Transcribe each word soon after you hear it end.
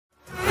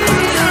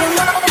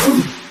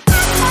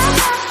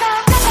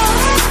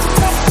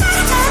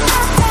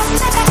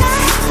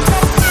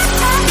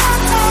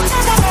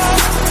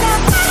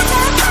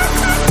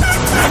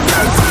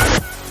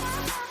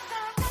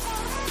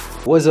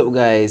What's up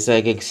guys,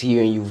 Psychics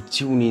here and you've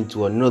tuned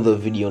into another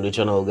video on the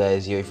channel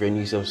guys. Yo, if you're a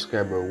new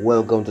subscriber,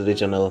 welcome to the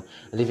channel,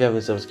 and if you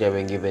haven't subscribed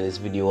and given this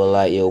video a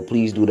like, yo,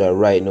 please do that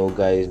right now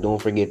guys.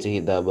 Don't forget to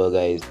hit that bell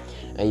guys.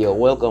 And yo,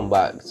 welcome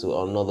back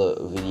to another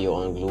video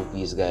on Glow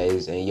Piece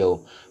guys. And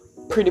yo,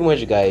 pretty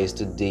much guys,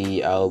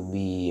 today I'll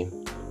be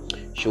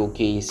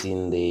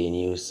showcasing the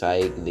new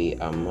Scythe, the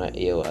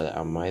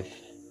Amethyst.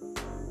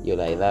 Yo,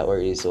 like that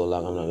word is so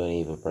long I'm not gonna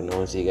even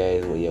pronounce it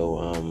guys. But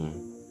yo,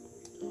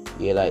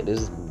 yeah, like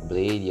this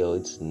blade, yo,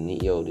 it's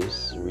neat. Yo,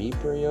 this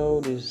Reaper,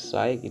 yo, this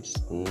Scythe, it's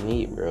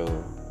neat, bro.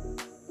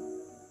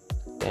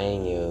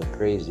 Dang, yo,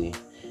 crazy.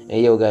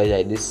 And yo, guys,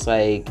 like this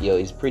Scythe, yo,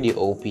 it's pretty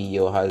OP.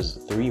 Yo, has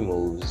 3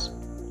 moves.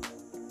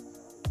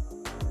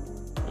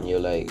 And yo,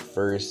 like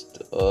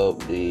first up,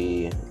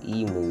 the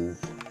E move.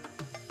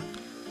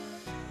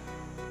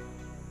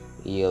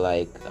 Yo,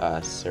 like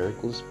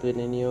circle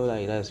spinning, yo,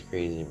 like that's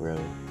crazy, bro.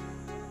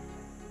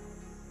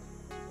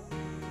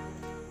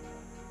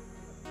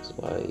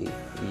 Like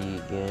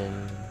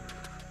again,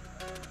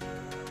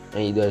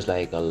 and he does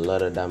like a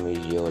lot of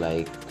damage, yo.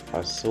 Like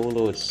a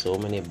solo with so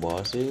many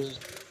bosses,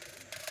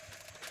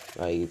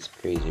 like it's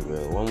crazy,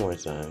 bro. One more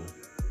time,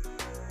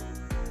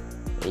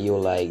 and yo,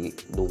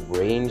 like the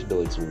range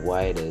though, it's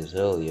wide as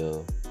hell,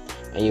 yo.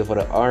 And yo, for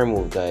the R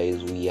move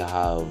guys, we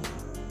have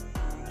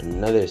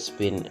another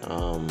spinning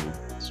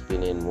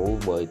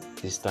move, but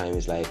this time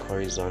it's like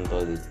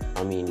horizontal.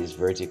 I mean it's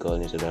vertical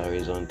instead of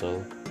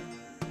horizontal.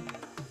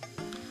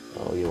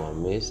 Oh, yo, I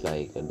missed.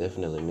 Like, I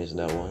definitely missed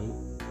that one.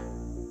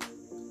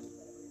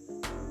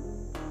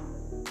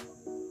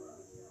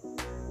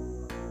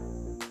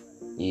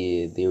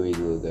 Yeah, there we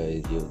go,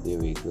 guys. Yo, there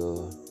we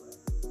go.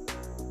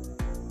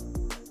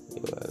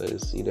 Yo,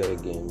 let's see that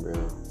again, bro.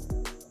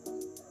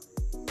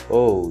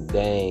 Oh,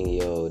 dang,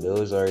 yo.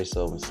 Those are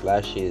some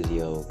slashes,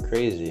 yo.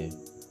 Crazy.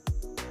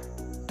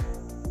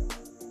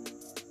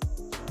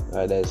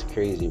 That's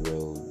crazy,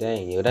 bro.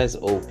 Dang, yo, that's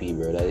OP,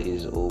 bro. That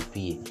is OP.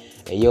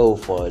 And yo,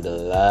 for the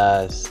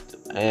last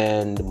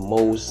and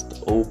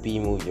most OP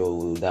move,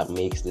 yo, that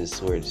makes this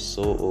sword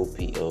so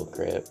OP. Oh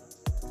crap.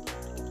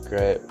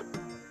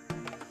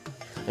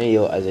 And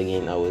yo, as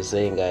again I was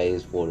saying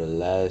guys, for the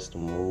last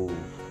move,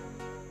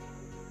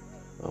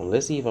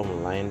 let's see if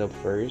I'm lined up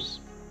first.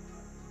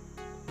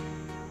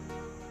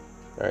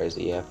 Alright,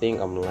 so yeah, I think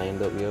I'm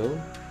lined up, yo.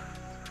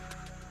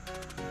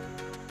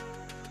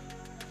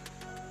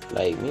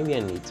 Like maybe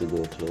I need to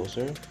go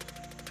closer.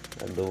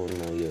 I don't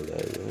know, yo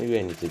guys. Maybe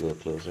I need to go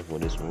closer for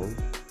this move.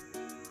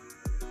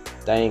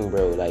 Dang,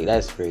 bro, like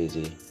that's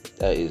crazy.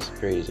 That is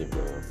crazy,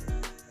 bro.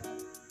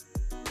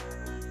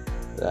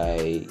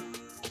 Like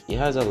it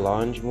has a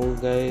launch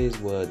move guys,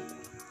 but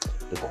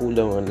the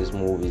cooldown on this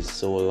move is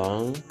so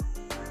long.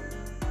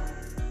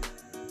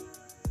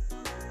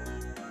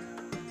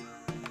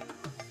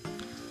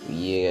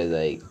 Yeah,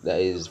 like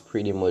that is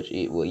pretty much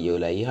it. What yo,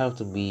 like you have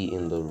to be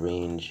in the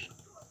range.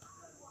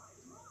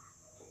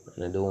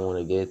 And I don't want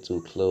to get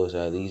too close.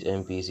 These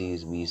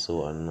NPCs be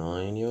so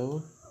annoying,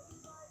 yo.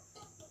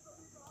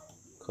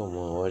 Come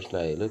on, watch,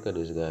 like, look at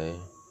this guy.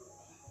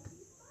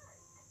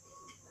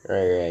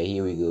 Right,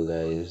 here we go,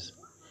 guys.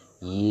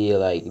 Yeah,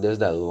 like, there's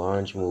that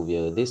launch move,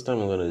 yo. This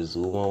time I'm gonna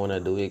zoom on when I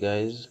do it,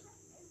 guys.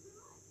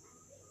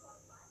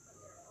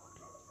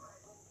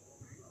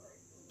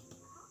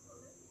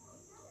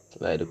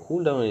 Like, the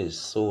cooldown is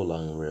so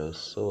long, bro.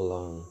 So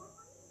long.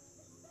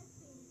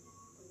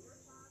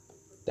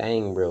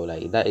 Dang, bro,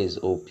 like that is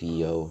OP,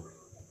 yo.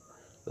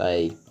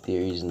 Like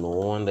there is no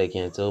one that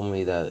can tell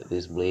me that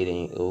this blade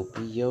ain't OP,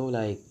 yo.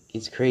 Like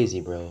it's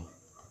crazy, bro.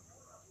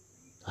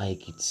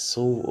 Like it's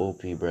so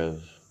OP, bro.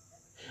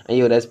 And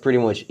yo, that's pretty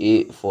much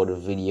it for the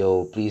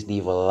video. Please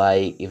leave a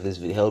like if this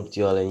video helped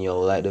y'all, and yo,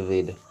 like the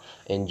vid,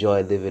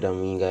 enjoy the vid, I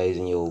mean guys.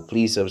 And yo,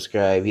 please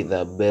subscribe, hit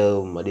that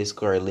bell. My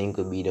Discord link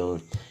will be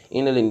down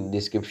in the link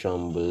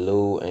description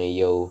below. And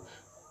yo,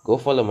 go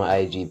follow my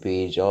IG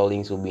page. All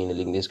links will be in the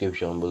link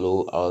description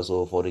below.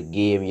 Also for the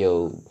game,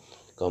 yo,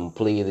 come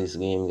play this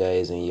game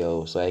guys. And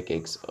yo,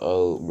 Psychics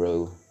out,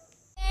 bro.